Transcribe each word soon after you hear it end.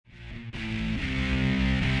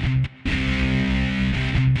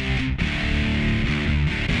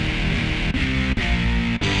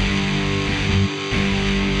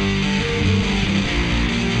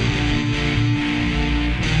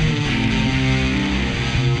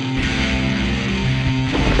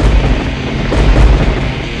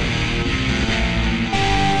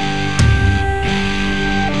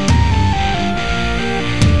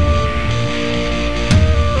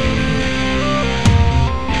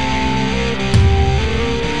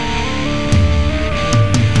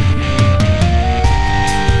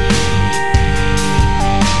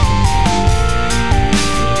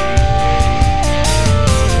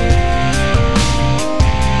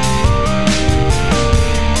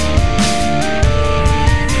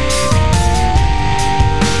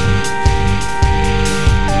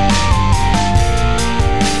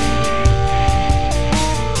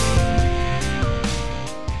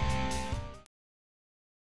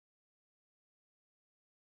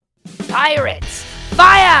Pirates!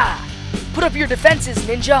 Fire! Put up your defenses,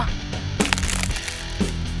 ninja!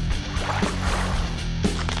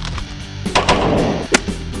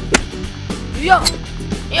 Yeah!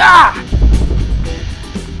 Yeah!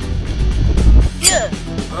 Yeah!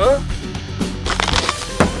 Huh?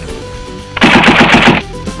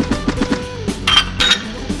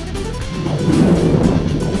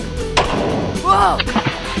 Whoa!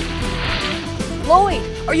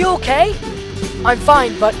 Lloyd, are you okay? I'm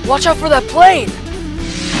fine, but watch out for that plane!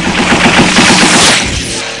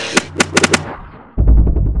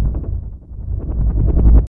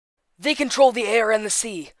 They control the air and the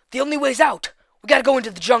sea. The only way's out. We gotta go into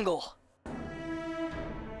the jungle.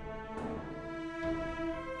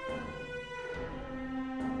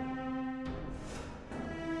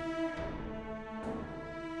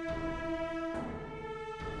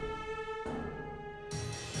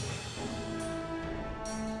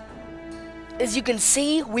 As you can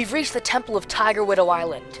see, we've reached the Temple of Tiger Widow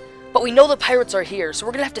Island. But we know the pirates are here, so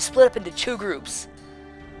we're gonna have to split up into two groups.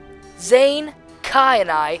 Zane, Kai,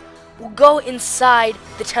 and I will go inside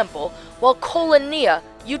the temple, while Cole and Nia,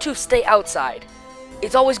 you two stay outside.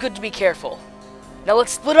 It's always good to be careful. Now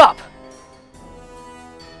let's split up!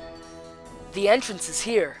 The entrance is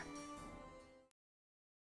here.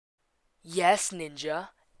 Yes, ninja.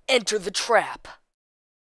 Enter the trap.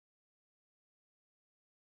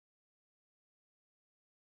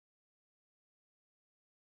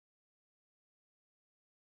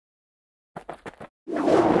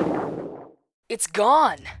 It's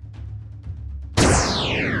gone.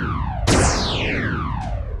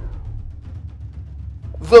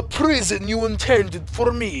 The prison you intended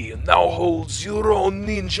for me now holds your own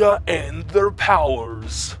ninja and their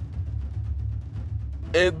powers.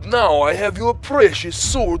 And now I have your precious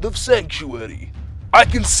Sword of Sanctuary. I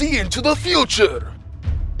can see into the future!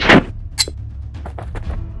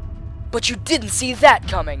 But you didn't see that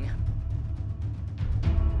coming.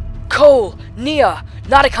 Cole, Nia,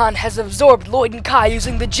 Nautican has absorbed Lloyd and Kai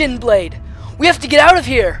using the Jin Blade. We have to get out of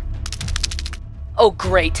here! Oh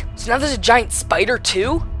great, so now there's a giant spider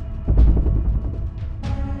too?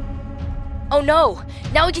 Oh no,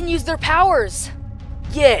 now we can use their powers!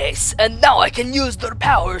 Yes, and now I can use their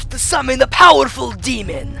powers to summon a powerful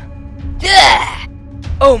demon! Ugh!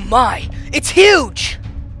 Oh my, it's huge!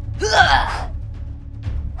 Ugh!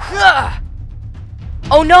 Ugh!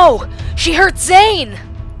 Oh no, she hurt Zane!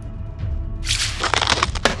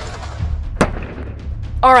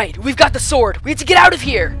 Alright, we've got the sword. We have to get out of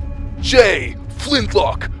here! Jay,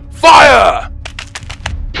 Flintlock, fire!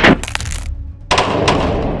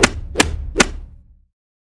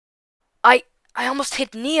 I almost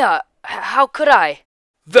hit Nia. How could I?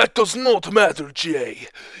 That does not matter, Jay.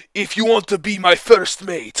 If you want to be my first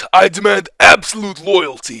mate, I demand absolute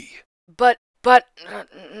loyalty. But,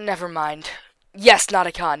 never mind. Yes,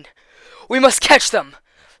 Nautican. We must catch them.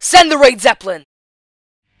 Send the Raid Zeppelin!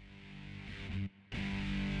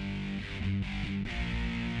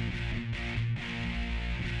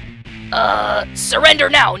 Surrender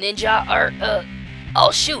now, ninja, or,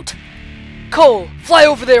 I'll shoot. Cole, fly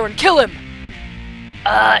over there and kill him!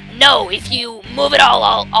 No, if you move at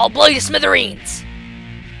all, I'll blow you to smithereens.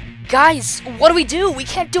 Guys, what do we do? We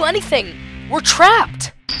can't do anything. We're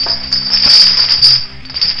trapped.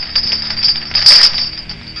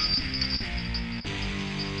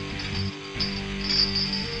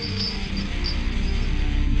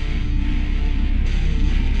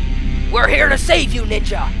 We're here to save you,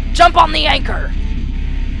 ninja. Jump on the anchor.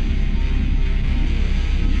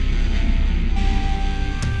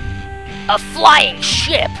 A flying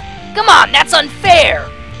ship? Come on, that's unfair!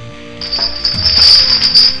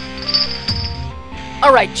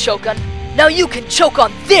 Alright, Chokan. Now you can choke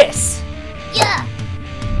on this! Yeah!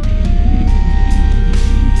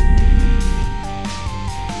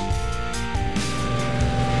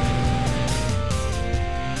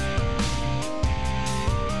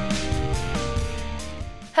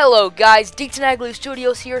 Hello guys, Ninjago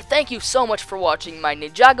Studios here. Thank you so much for watching my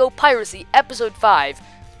Ninjago Piracy Episode 5,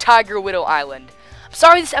 Tiger Widow Island. I'm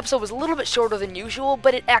sorry this episode was a little bit shorter than usual,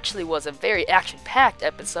 but it actually was a very action-packed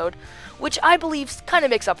episode, which I believe kind of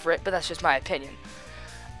makes up for it, but that's just my opinion.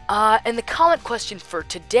 And the comment question for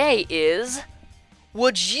today is,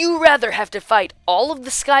 would you rather have to fight all of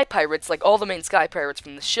the Sky Pirates, like all the main Sky Pirates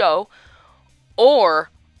from the show, or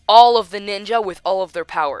all of the ninja with all of their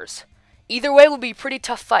powers? Either way would be a pretty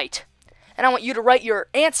tough fight, and I want you to write your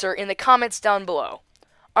answer in the comments down below.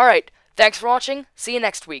 Alright, thanks for watching, see you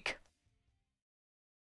next week.